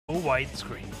A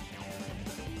widescreen.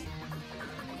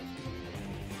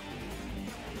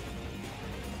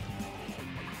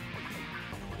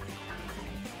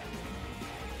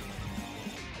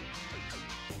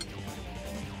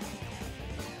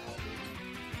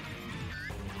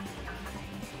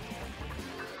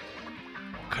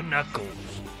 Knuckles.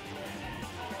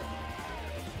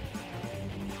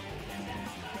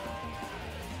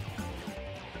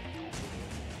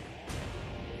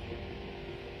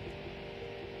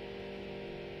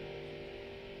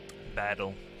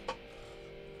 Battle.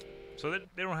 So they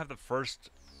don't have the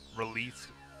first release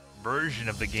version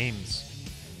of the games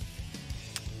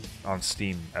on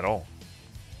Steam at all.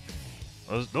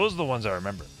 Those are the ones I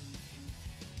remember.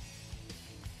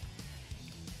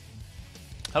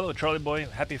 Hello, Charlie Boy.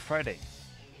 Happy Friday.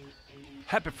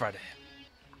 Happy Friday.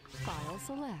 File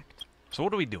select. So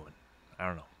what are we doing? I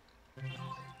don't know.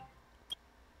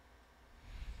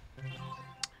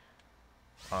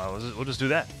 We'll just do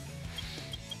that.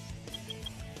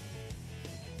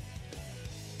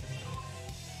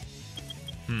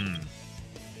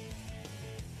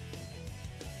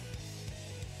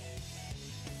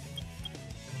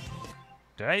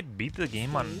 Did I beat the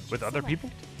game with other people?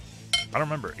 I don't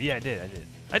remember. Yeah, I did.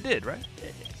 I did, right?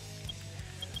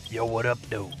 Yo, what up,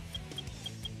 though?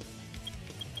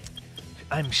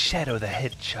 I'm Shadow the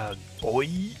Hedgehog, boy.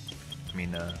 I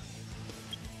mean, the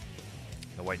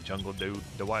White Jungle dude.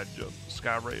 The White Jungle.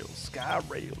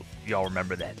 Skyrail. Y'all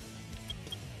remember that?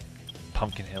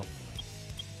 Pumpkin Hill.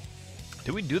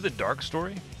 Did we do the Dark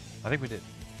Story? I think we did.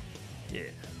 Yeah,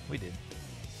 we did.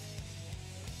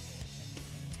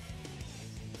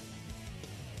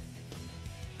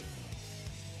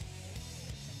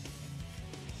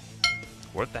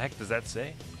 What the heck does that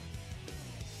say?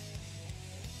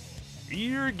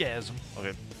 Eargasm.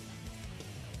 Okay.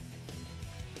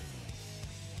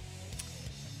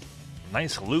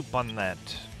 Nice loop on that.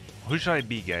 Who should I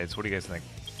be, guys? What do you guys think?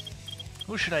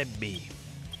 Who should I be?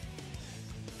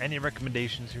 Any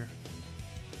recommendations here?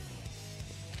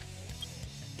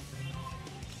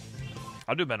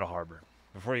 I'll do Metal Harbor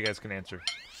before you guys can answer.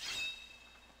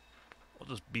 We'll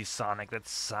just be Sonic.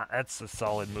 That's a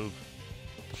solid move.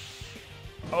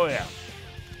 Oh yeah.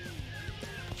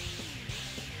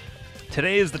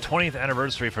 Today is the 20th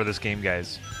anniversary for this game,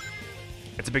 guys.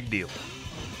 It's a big deal.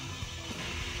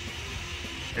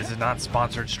 This is not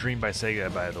sponsored stream by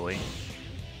Sega, by the way.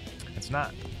 It's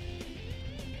not.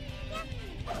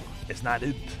 It's not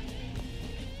it.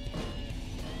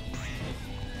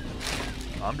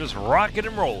 I'm just rocking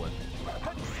and rolling.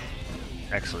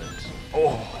 Excellent.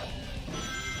 Oh.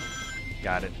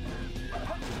 Got it.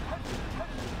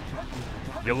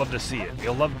 You'll love to see it.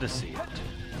 You'll love to see it.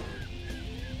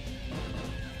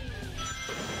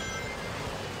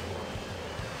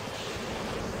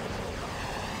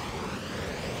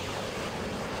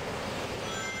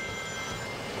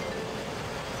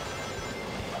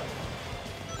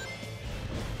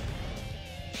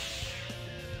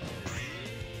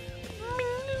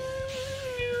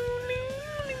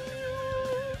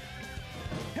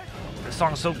 This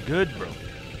song's so good, bro.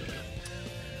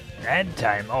 Ad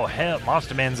time. Oh, hell.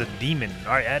 Monster Man's a demon.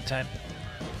 Alright, ad time.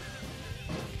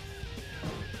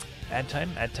 Ad time?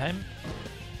 Ad time?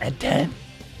 Ad time?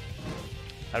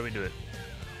 How do we do it?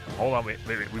 Hold on, wait.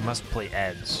 We must play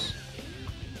ads.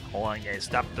 Hold on, guys.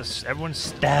 Stop this. Everyone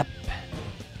stop.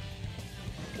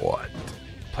 What?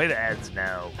 Play the ads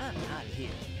now. I'm not here.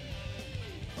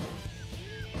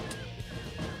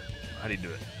 How do you do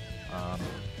it?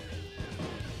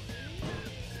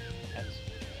 Ads.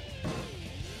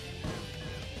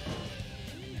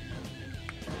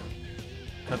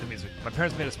 Cut the music. My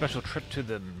parents made a special trip to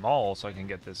the mall so I can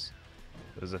get this.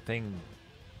 It was a thing.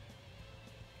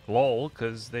 Lol,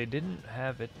 because they didn't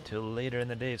have it till later in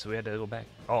the day, so we had to go back.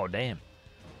 Oh, damn.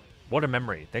 What a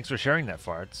memory. Thanks for sharing that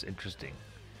far. It's interesting.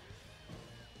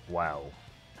 Wow.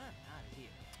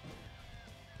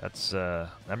 That's,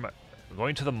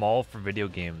 going to the mall for video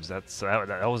games. That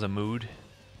was a mood.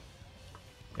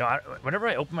 You know, whenever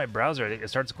I open my browser, it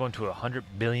starts going to 100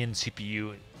 billion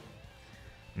CPU.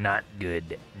 Not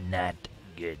good. Not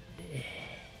good.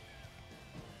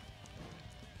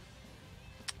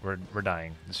 We're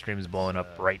dying. The stream is blowing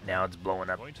up right now. It's blowing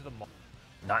up. Going to the mall.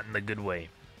 Not in the good way.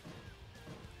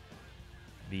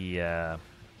 Yeah,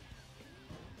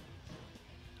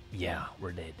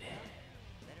 we're dead.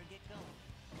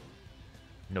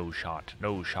 No shot.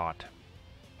 No shot.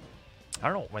 I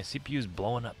don't know. My CPU is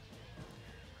blowing up.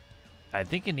 I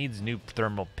think it needs new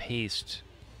thermal paste.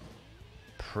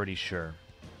 Pretty sure.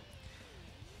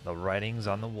 The writing's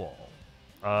on the wall.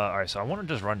 Alright, so I want to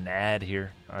just run an ad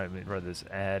here. Alright, let me run this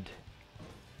ad.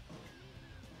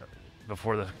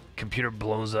 before the computer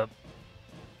blows up.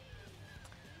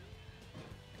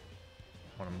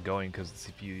 When I'm going because of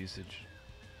CPU usage.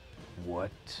 What?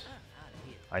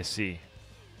 I see.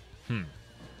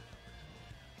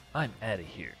 I'm out of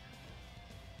here.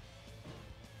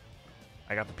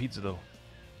 I got the pizza though.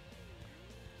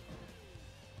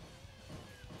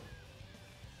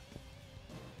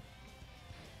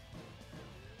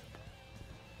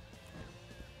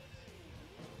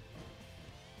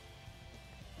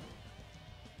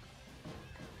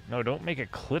 No, don't make a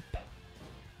clip.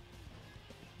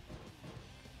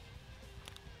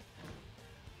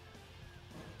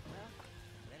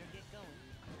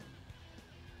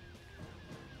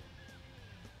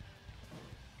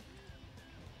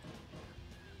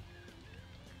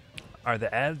 Are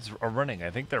the ads are running? I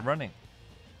think they're running.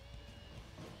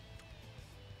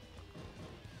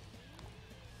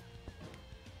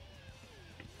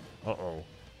 Uh-oh.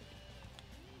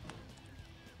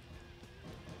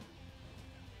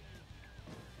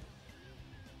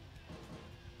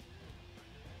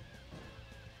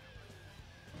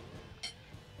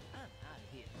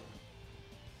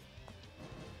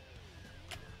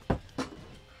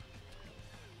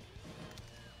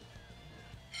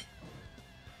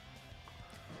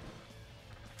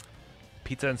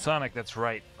 Pizza and Sonic, that's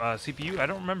right. CPU, I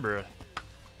don't remember.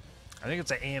 I think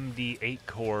it's an AMD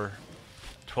 8-core,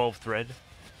 12-thread.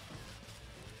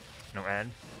 No ad.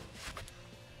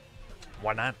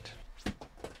 Why not?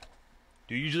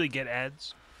 Do you usually get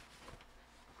ads?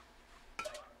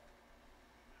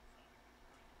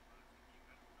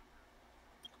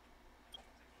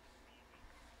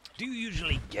 Do you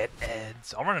usually get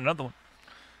ads? I'll run another one.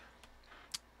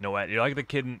 No ad. You're like the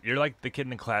kid. You're like the kid in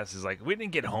the class is like, we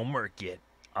didn't get homework yet.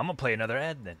 I'm gonna play another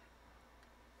ad then.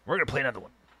 We're gonna play another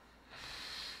one.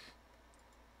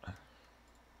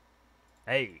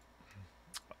 Hey.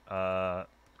 Nope.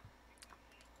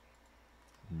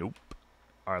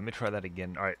 All right, let me try that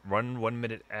again. All right, run 1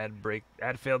 minute ad break.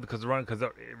 Ad failed because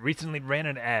it recently ran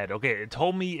an ad. Okay, it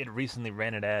told me it recently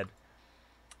ran an ad.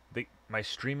 My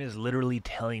stream is literally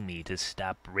telling me to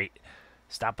stop with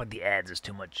the ads. It's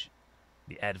too much.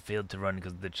 The ad failed to run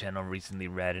because the channel recently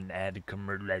ran an ad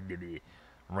commercial.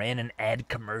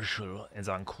 Is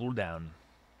on cooldown.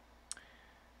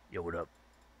 Yo, what up?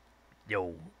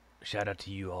 Yo, shout out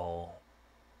to you all.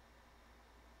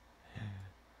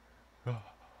 All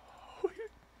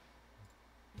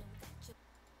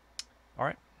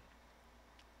right.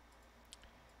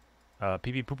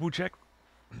 PP poo poo check.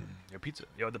 Your pizza.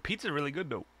 Yo, the pizza really good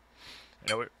though.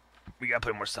 You know, we gotta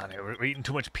play more Sonic. We're eating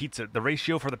too much pizza. The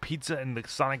ratio for the pizza and the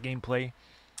Sonic gameplay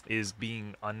is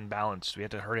being unbalanced. We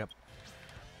have to hurry up.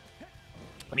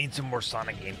 I need some more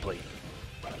Sonic gameplay.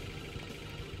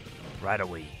 Right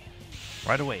away.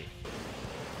 Right away.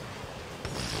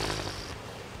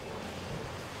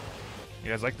 You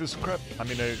guys like this crap? I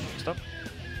mean, stuff?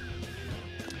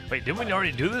 Wait, didn't we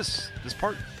already do this? This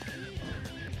part?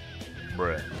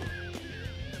 Bruh.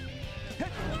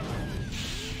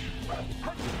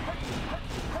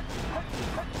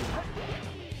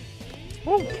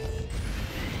 Woo!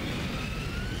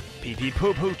 Pee pee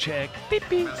poo poo check. Pee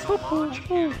pee poo poo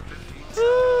poo.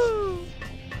 Woo!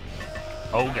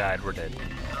 Oh god, we're dead.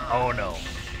 Oh no.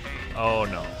 Oh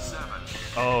no.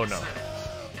 Oh no.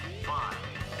 5,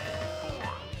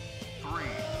 4, 3,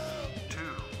 2,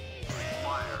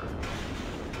 fire.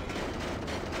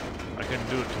 I couldn't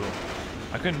do it to him.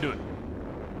 I couldn't do it.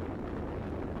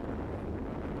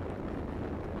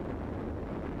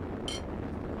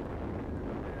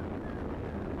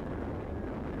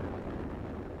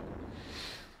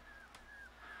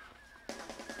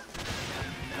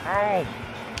 Oh!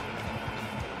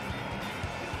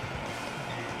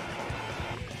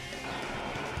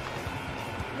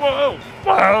 Whoa!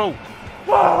 Whoa!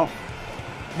 Whoa!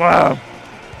 Whoa!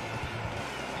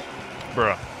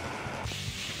 Bruh.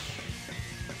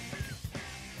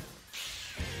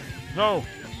 No!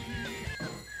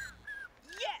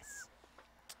 Yes!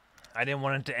 I didn't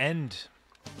want it to end.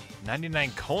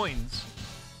 99 coins?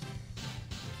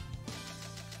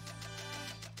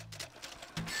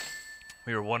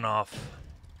 We were one off.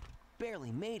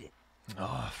 Barely made it.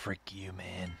 Oh, frick you,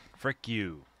 man. Frick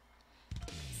you.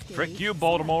 Stage Frick you,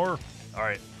 Baltimore. All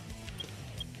right.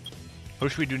 Who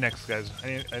should we do next, guys?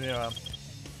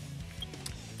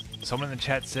 Someone in the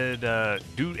chat said,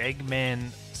 do Eggman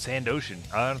Sand Ocean.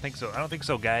 I don't think so. I don't think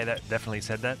so, guy. That definitely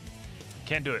said that.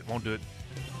 Can't do it. Won't do it.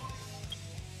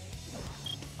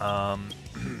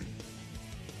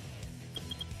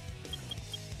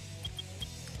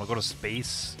 We'll go to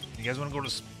space. You guys want to go to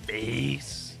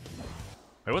space?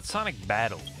 Wait, what's Sonic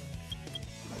Battle?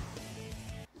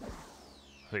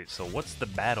 Wait, so what's the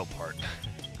battle part?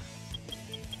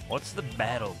 What's the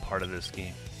battle part of this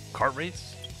game? Kart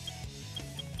race?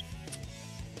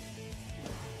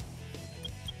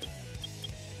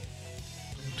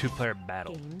 Two-player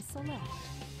battle. Game select.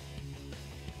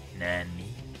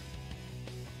 Nanny.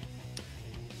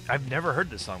 I've never heard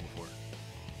this song before.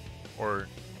 Or,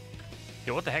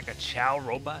 yo, what the heck, a Chow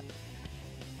robot?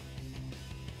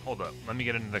 Hold up, let me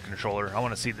get into the controller. I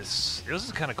want to see this. This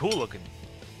is kind of cool looking.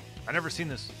 I've never seen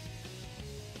this.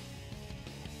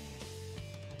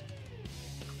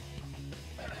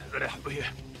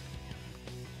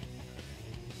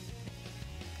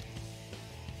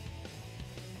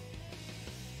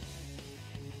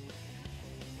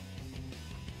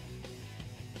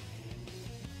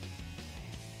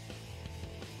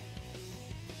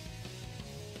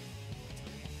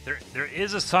 There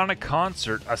is a Sonic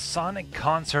concert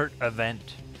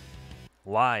event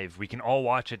live. We can all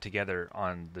watch it together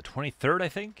on the 23rd, I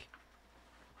think.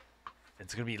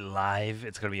 It's gonna be live.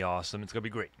 It's gonna be awesome. It's gonna be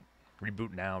great.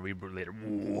 Reboot now, reboot later.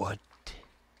 What?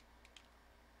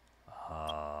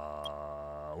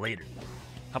 Later.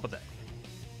 How about that?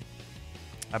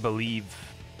 I believe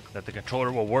that the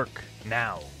controller will work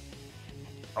now.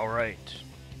 All right.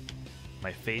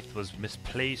 My faith was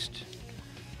misplaced.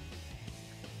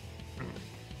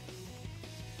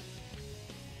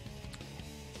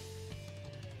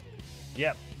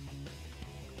 Yep.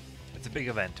 It's a big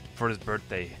event for his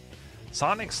birthday.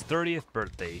 Sonic's 30th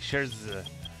birthday shares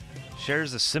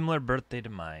a similar birthday to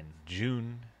mine.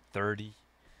 June 30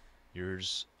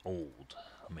 years old.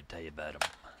 Let me tell you about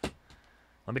him.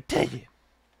 Let me tell you.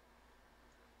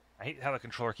 I hate how the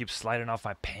controller keeps sliding off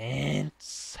my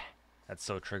pants. That's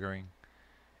so triggering.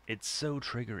 It's so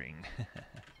triggering.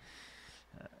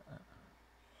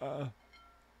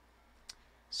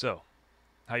 So,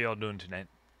 how y'all doing tonight?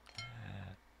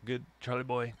 Good, Charlie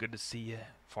boy. Good to see you.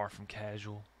 Far from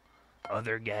casual.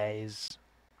 Other guys.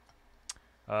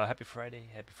 Happy Friday.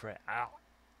 Happy Friday. Ow.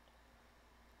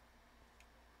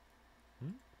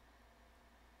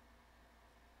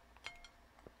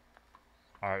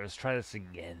 Alright, let's try this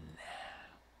again.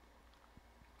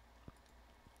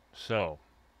 So,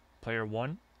 player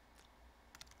 1.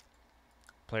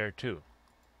 Player 2.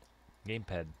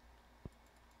 Gamepad.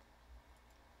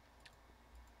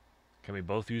 Can we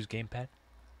both use gamepad?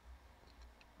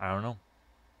 I don't know.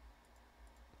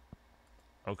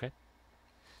 Okay.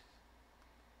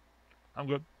 I'm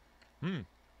good.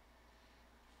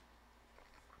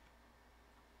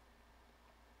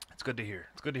 It's good to hear.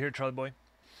 It's good to hear, Charlie boy.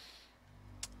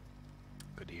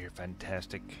 Good to hear.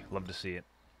 Fantastic. Love to see it.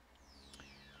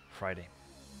 Friday.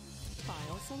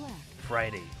 File select.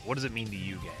 Friday. What does it mean to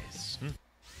you guys?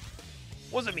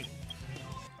 What does it mean?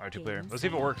 Alright, 2-player. Let's see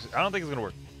if it works. I don't think it's gonna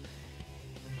work.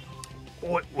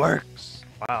 Oh, it works!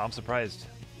 Wow, I'm surprised.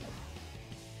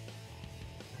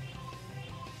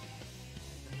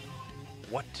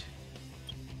 What?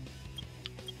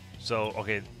 So,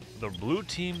 okay, the blue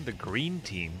team, the green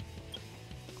team,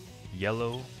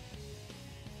 yellow,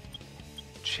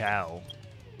 Chow.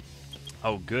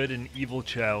 Oh, good and evil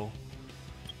Chow.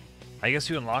 I guess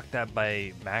you unlock that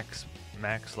by max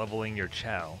leveling your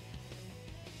Chow.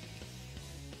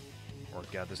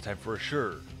 Workout this time for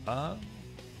sure.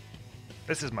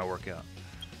 This is my workout.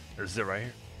 This is it right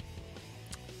here.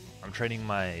 I'm training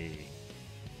my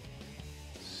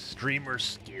streamer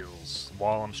skills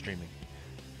while I'm streaming.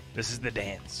 This is the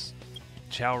dance.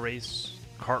 Chow race,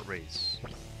 kart race.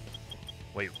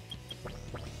 Wait.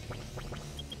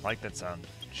 I like that sound.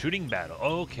 Shooting battle.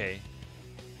 Oh, okay.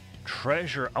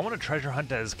 Treasure. I want to treasure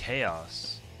hunt as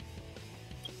Chaos.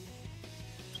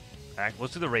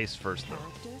 Let's do the race first, though.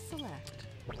 Character select.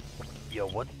 Yo,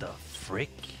 what the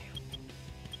frick?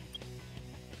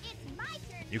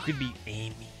 You could be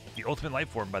Amy. The ultimate life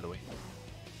form, by the way.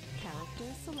 Character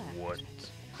select. What?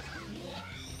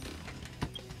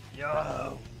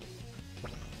 Yo!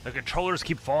 The controllers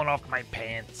keep falling off my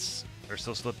pants. They're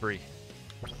so slippery.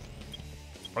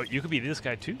 Oh, you could be this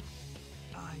guy too?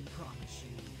 I promise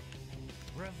you.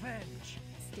 Revenge.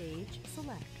 Stage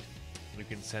select. We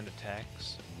can send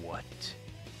attacks. What?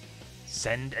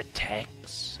 Send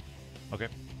attacks? Okay.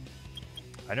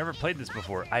 I never played this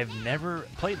before. I've never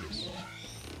played this.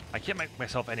 I can't make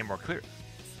myself any more clear.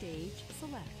 Stage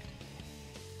select.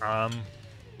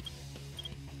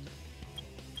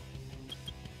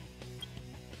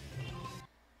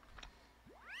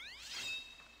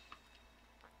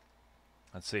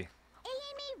 Let's see.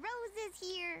 Amy Rose is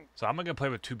here. So I'm gonna play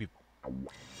with 2 people.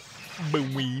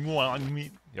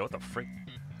 Yo, what the frick?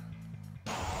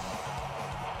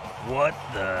 What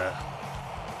the?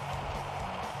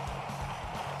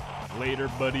 Later,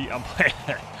 buddy. I'm playing.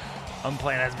 I'm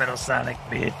playing as Metal Sonic,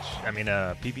 bitch. I mean,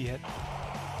 PP head.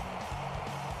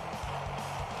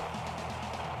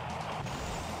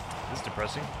 This is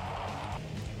depressing.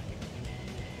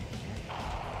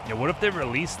 Yeah, what if they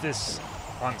release this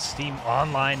on Steam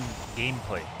online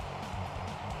gameplay?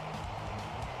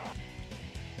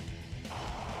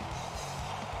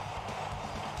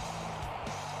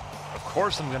 Of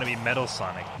course I'm gonna be Metal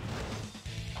Sonic.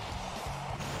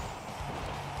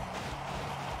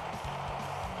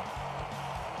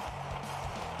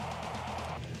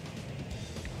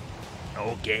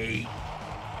 Okay.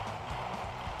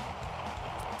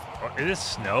 Oh, it is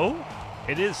snow?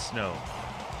 It is snow.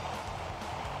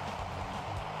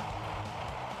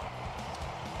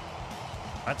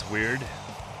 That's weird.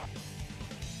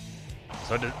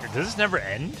 So does this never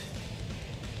end?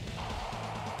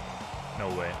 No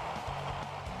way.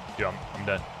 Dude, I'm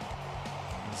done.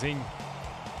 Zing.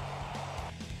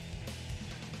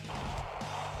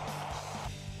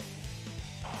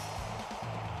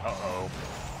 Uh-oh.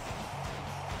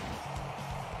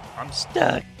 I'm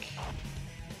stuck.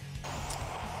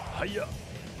 Hiya.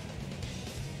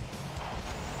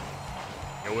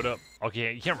 Yo, what up?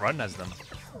 Okay, you can't run as them.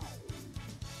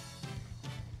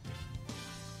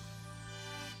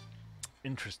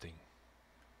 Interesting.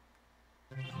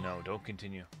 No, don't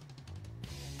continue.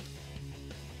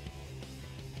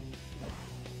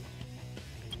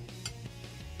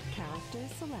 Character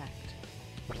select.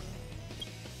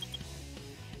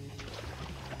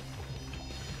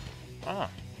 Ah.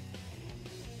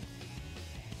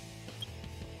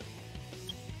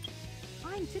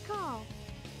 Time to call.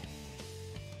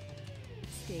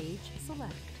 Stage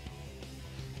select.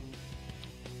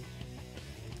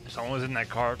 Someone was in that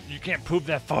car. You can't prove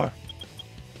that far.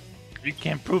 You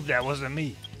can't prove that wasn't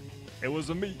me. It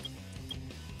wasn't me.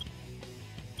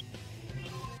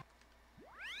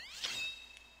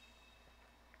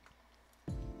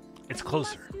 It's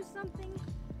closer. Let's do something.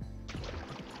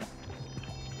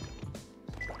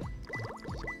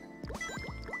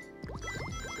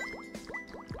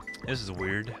 This is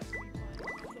weird.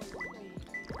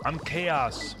 I'm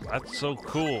Chaos. That's so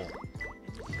cool.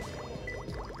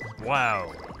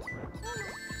 Wow.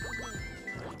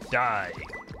 Die.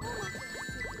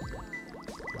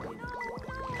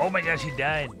 Oh my gosh, he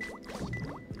died.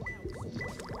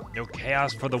 No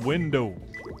Chaos for the window.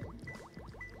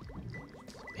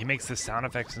 He makes the sound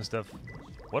effects and stuff.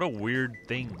 What a weird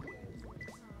thing.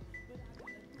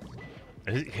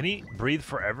 Can he breathe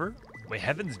forever? Wait,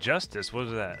 Heaven's Justice, what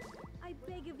is that? I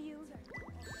beg of you.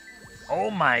 Oh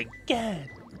my god!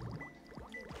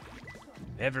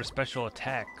 They have their special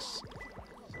attacks.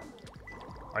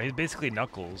 Oh, he's basically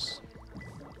Knuckles.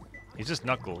 He's just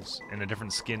Knuckles in a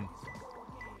different skin.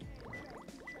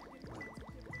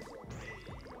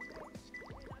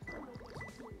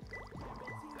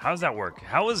 How does that work?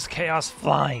 How is Chaos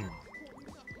flying?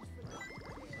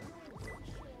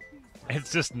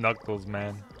 It's just Knuckles,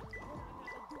 man.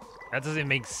 That doesn't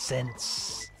make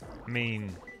sense. I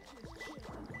mean,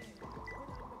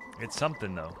 it's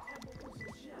something though.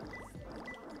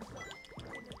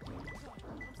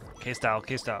 K-style,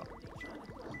 K-style.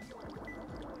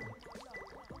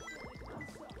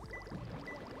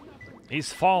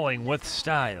 He's falling with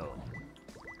style.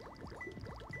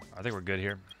 I think we're good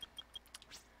here.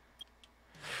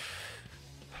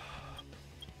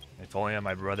 If only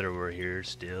my brother were here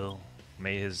still.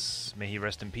 May he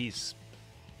rest in peace.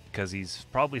 Because he's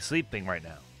probably sleeping right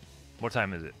now. What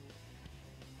time is it?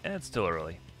 And it's still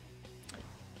early.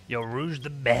 Yo, Rouge the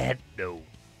Bat, though.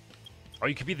 Oh,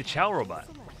 you could be the Chow Robot.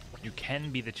 You can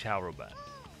be the Chow Robot.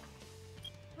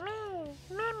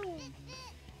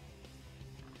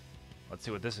 Let's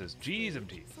see what this is. Jeez,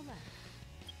 MT. Select.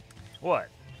 What?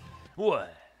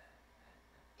 What?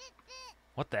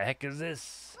 What the heck is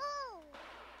this?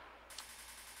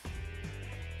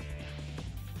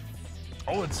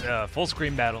 Oh, it's a full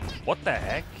screen battle. What the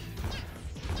heck?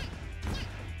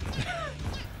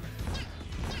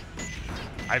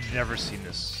 I've never seen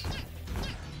this.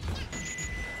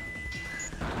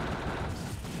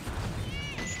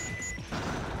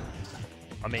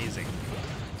 Amazing.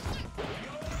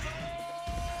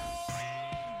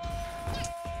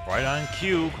 Right on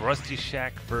cue, Rusty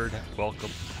Shackford,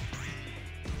 welcome.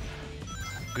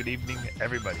 Good evening,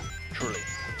 everybody, truly.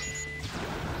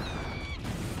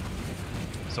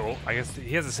 So, I guess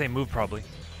he has the same move, probably.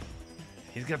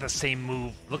 He's got the same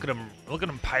move. Look at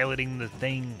him piloting the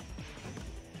thing.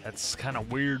 That's kind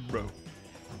of weird, bro.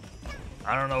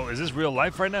 I don't know, is this real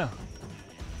life right now?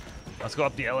 Let's go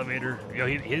up the elevator. Yo,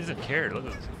 he doesn't care, look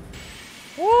at this.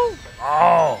 Woo!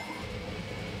 Oh!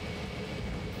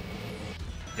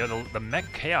 Yo, the Mech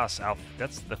Chaos outfit,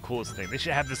 that's the coolest thing. They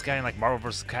should have this guy in like Marvel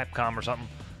vs. Capcom or something.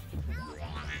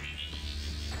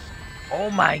 Oh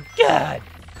my god!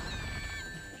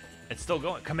 It's still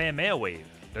going. Kamehameha Wave.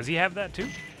 Does he have that too?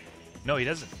 No, he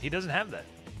doesn't. He doesn't have that.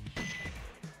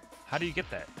 How do you get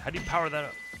that? How do you power that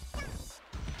up?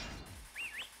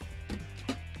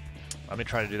 Let me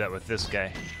try to do that with this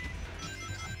guy.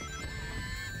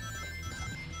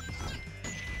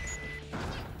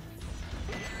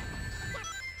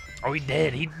 Oh, he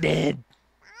did. He did.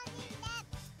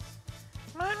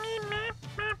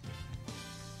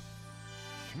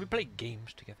 Can we play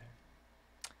games together?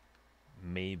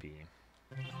 Maybe.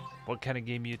 What kind of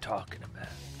game are you talking about?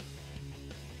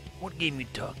 What game you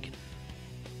talking?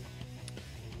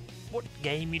 What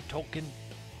game you talking?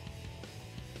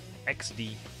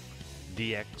 XD.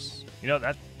 DX. You know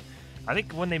that? I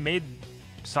think when they made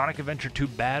Sonic Adventure 2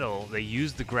 Battle, they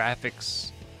used the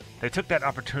graphics. They took that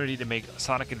opportunity to make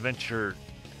Sonic Adventure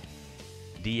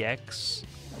DX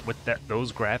with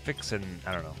those graphics, and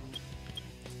I don't know.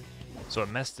 So it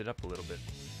messed it up a little bit.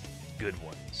 Good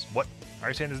ones. What? Are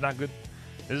you saying this is not good?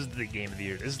 This is the game of the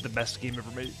year. This is the best game ever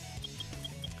made.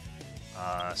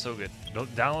 So good.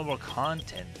 Downloadable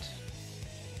content.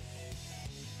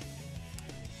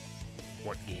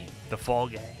 What game? The Fall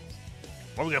Guys.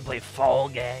 What are we gonna play? Fall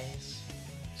Guys.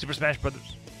 Super Smash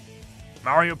Brothers.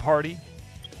 Mario Party.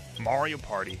 Mario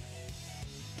Party.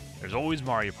 There's always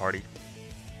Mario Party.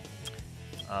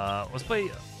 Let's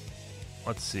play.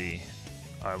 Let's see.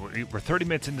 We're 30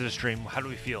 minutes into the stream. How do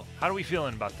we feel? How are we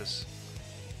feeling about this?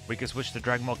 We can switch to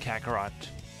Dragon Ball Kakarot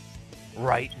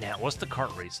right now. What's the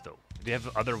kart race though? Do you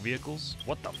have other vehicles?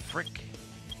 What the frick?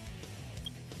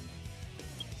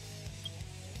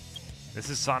 This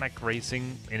is Sonic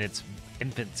Racing in its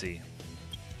infancy.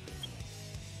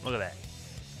 Look at that.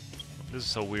 This is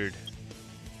so weird.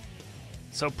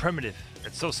 So primitive.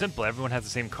 It's so simple. Everyone has the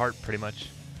same kart pretty much.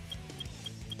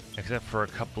 Except for a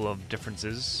couple of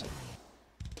differences.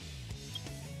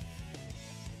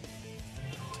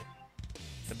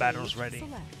 The battle's ready.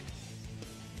 Select.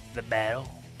 The battle.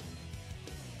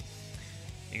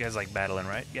 You guys like battling,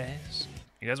 right, guys?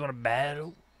 You guys want to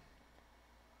battle?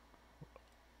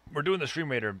 We're doing the Stream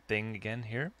Raider thing again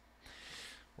here.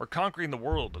 We're conquering the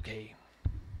world, okay?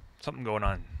 Something going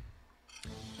on.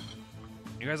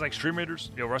 You guys like Stream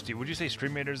Raiders? Yo, Rusty, would you say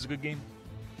Stream Raiders is a good game?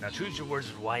 Now choose your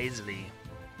words wisely.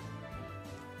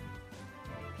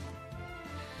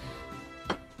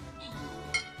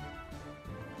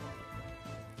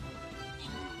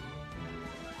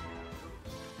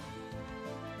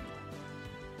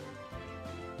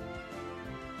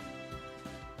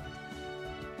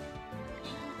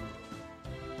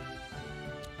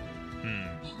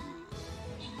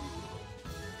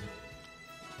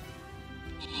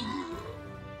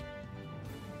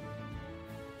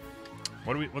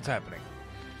 What's happening?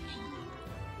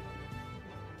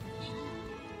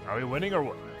 Are we winning or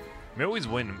what? We always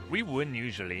win. We win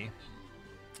usually.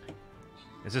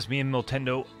 Is this me and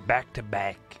Nintendo back to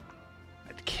back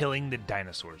at killing the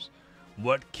dinosaurs?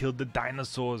 What killed the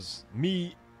dinosaurs?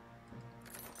 Me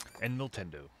and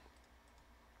Nintendo.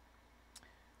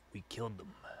 We killed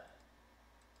them.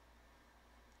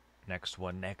 Next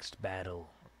one, next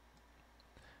battle.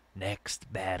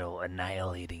 Next battle,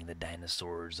 annihilating the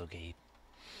dinosaurs, okay?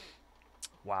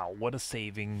 Wow, what a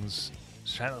savings.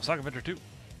 Sonic Adventure 2.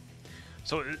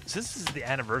 So, since this is the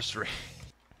anniversary,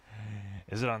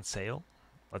 is it on sale?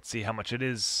 Let's see how much it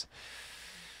is.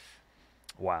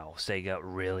 Wow, Sega,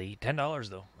 really? $10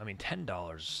 though. I mean,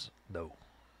 $10 though.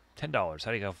 $10.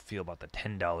 How do you guys feel about the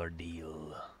 $10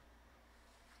 deal?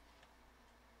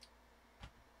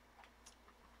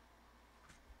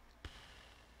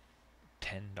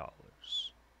 $10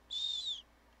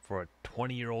 for a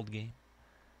 20-year-old game?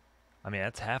 I mean,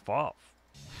 that's half off.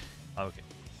 Okay.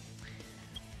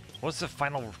 What's the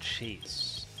final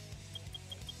chase?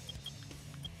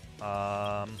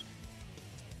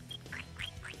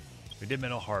 We did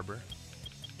Middle Harbor.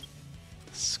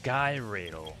 Sky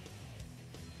Rail.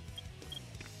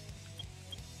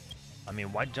 I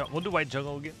mean, we'll do White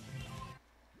Jungle again.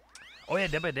 Oh yeah,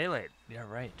 Dead by Daylight. Yeah,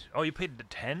 right. Oh, you paid the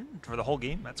 10 for the whole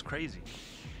game? That's crazy.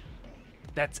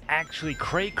 That's actually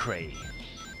cray-cray.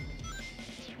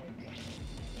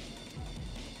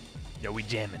 Yo, we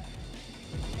jamming.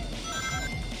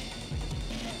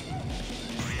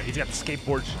 He's got the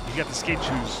skateboard. He's got the skate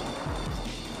shoes.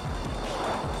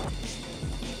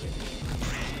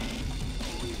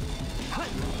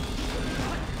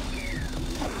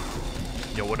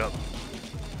 Yo, what up?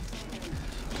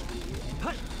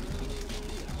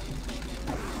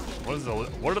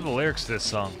 What are the lyrics to this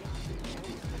song?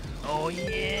 Oh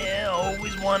yeah,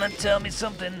 always wanna tell me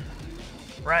something.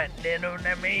 Right then on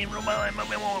that main room.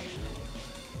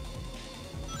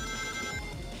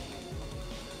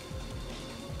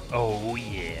 Oh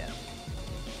yeah.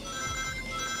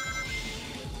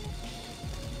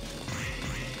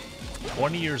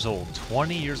 $20 years old.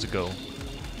 20 years ago,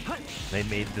 they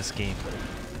made this game.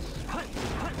 I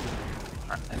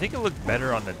think it looked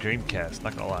better on the Dreamcast.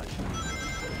 Not gonna lie.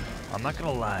 I'm not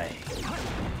gonna lie.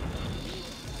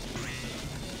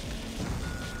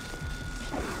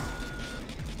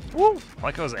 Woo! I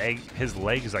like how his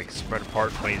legs like spread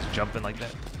apart when he's jumping like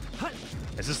that.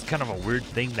 It's just kind of a weird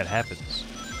thing that happens.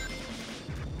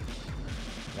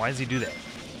 Why does he do that?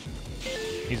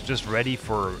 He's just ready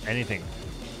for anything.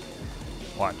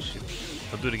 Watch.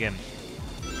 He'll do it again.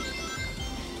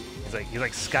 He's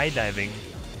like skydiving,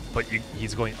 but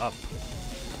he's going up.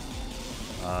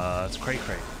 It's cray.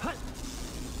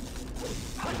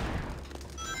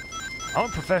 I'm a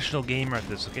professional gamer at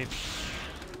this, okay?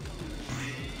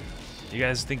 You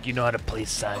guys think you know how to play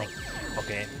Sonic?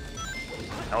 Okay.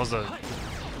 That was an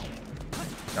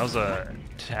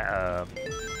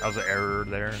error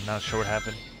there. Not sure what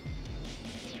happened.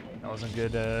 That wasn't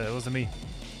good. It wasn't me.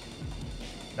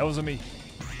 That wasn't me.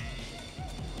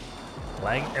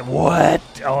 Lag? What?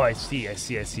 Oh, I see. All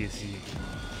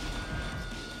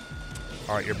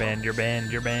right, you're banned.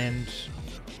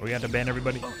 We got to ban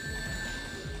everybody.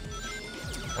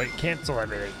 Wait, cancel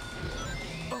everything.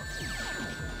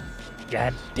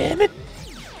 God damn it.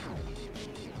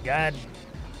 God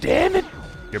damn it.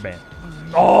 You're banned.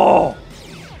 Oh!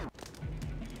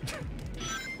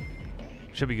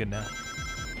 Should be good now.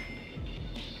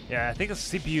 Yeah, I think it's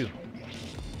CPU.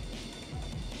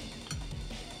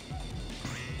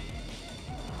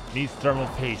 Needs thermal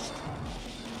paste.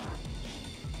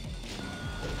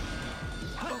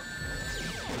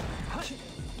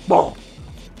 Oh!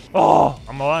 Oh!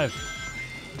 I'm alive.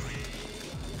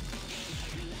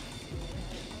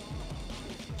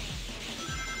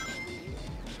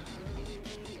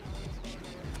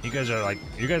 You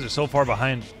guys are so far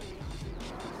behind.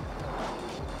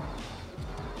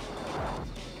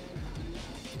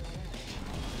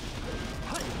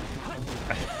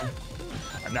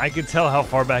 I can tell how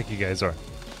far back you guys are.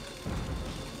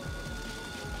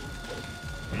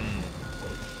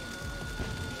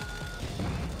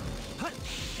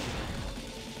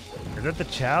 Is that the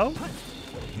Chow?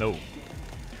 No.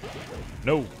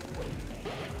 No.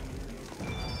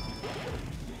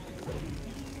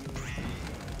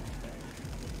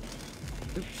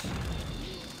 Oops.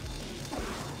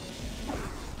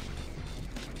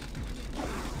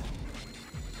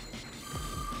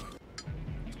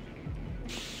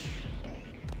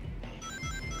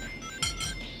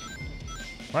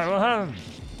 What happened?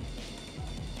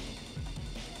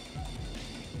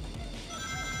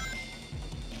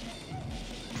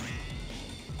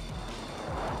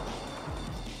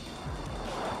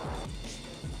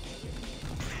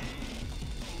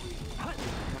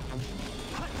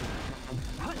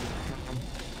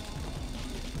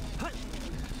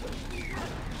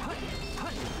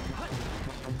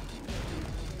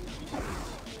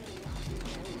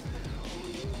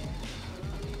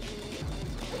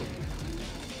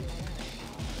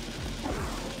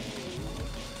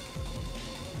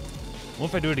 What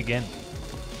if I do it again?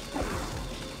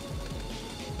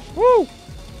 Woo!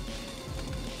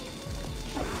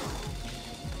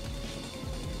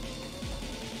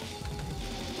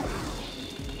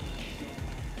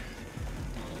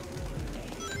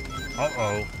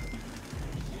 Uh-oh.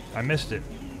 I missed it.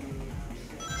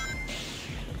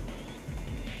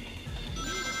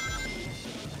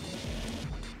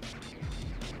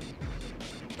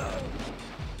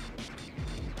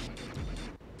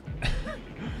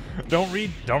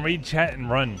 Don't read chat and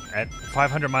run at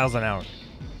 500 miles an hour.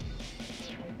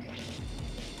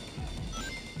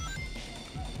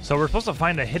 So we're supposed to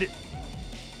find a hidden...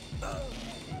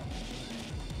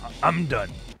 I'm done.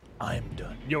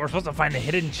 Yo, we're supposed to find a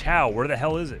hidden Chow. Where the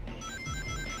hell is it?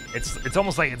 It's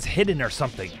almost like it's hidden or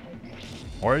something.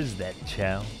 Where is that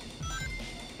Chow?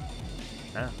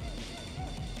 Huh?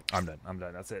 I'm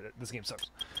done. That's it. This game sucks.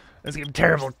 This game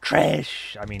terrible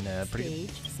trash. I mean, pretty.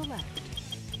 Stage select.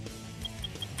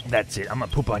 That's it. I'm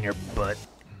gonna poop on your butt.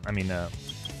 I mean,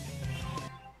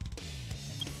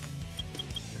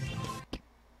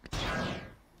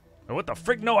 what the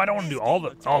frick? No, I don't want to do all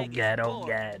the. Oh god, oh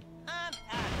god. I'm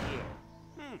out here.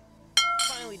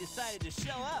 Finally decided to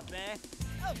show up, eh?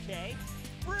 Okay,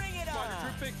 bring it on.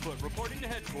 Bigfoot reporting to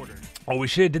headquarters. Oh, we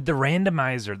should have did the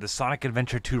randomizer, the Sonic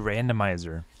Adventure 2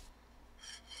 randomizer.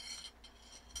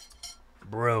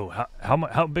 Bro,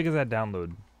 how big is that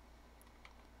download?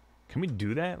 Can we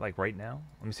do that like right now?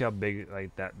 Let me see how big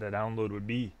like that the download would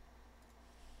be.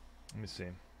 Let me see.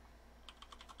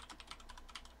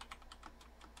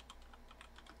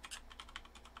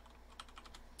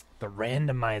 The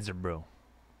randomizer, bro.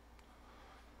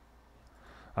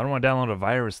 I don't want to download a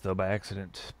virus though by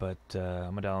accident, but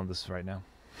I'm gonna download this right now.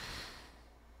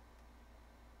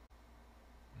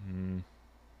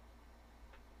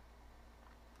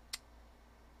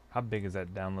 How big is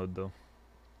that download though?